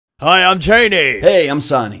Hi, I'm Cheney. Hey, I'm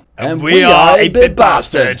Sonny. And we are a bit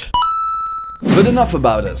bastard. But enough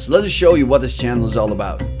about us. Let us show you what this channel is all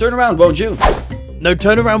about. Turn around, won't you? No,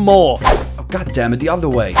 turn around more. Oh, God damn it, the other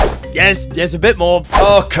way. Yes, a bit more.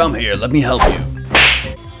 Oh, come here, let me help you.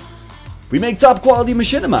 We make top quality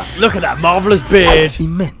machinima. Look at that marvelous beard.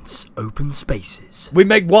 Immense open spaces. We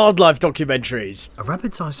make wildlife documentaries. A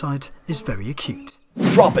rabbit's eyesight is very acute.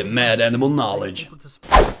 Dropping mad animal knowledge.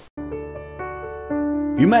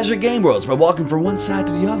 You measure game worlds by walking from one side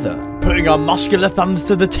to the other. Putting our muscular thumbs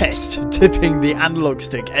to the test, tipping the analog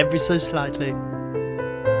stick ever so slightly.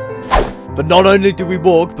 But not only do we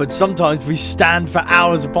walk, but sometimes we stand for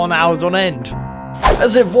hours upon hours on end.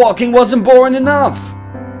 As if walking wasn't boring enough.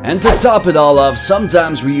 And to top it all off,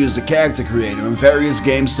 sometimes we use the character creator in various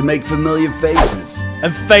games to make familiar faces.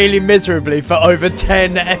 And failing miserably for over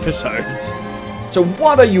 10 episodes. So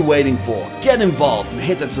what are you waiting for? Get involved and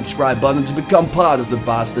hit that subscribe button to become part of the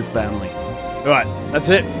Bastard family. Right, that's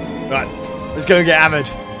it. Right, let's go and get hammered.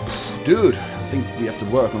 Dude, I think we have to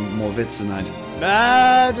work on more vids tonight.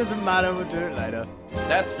 Nah, doesn't matter, we'll do it later.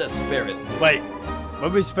 That's the spirit. Wait, when were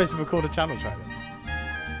we supposed to record a channel trailer?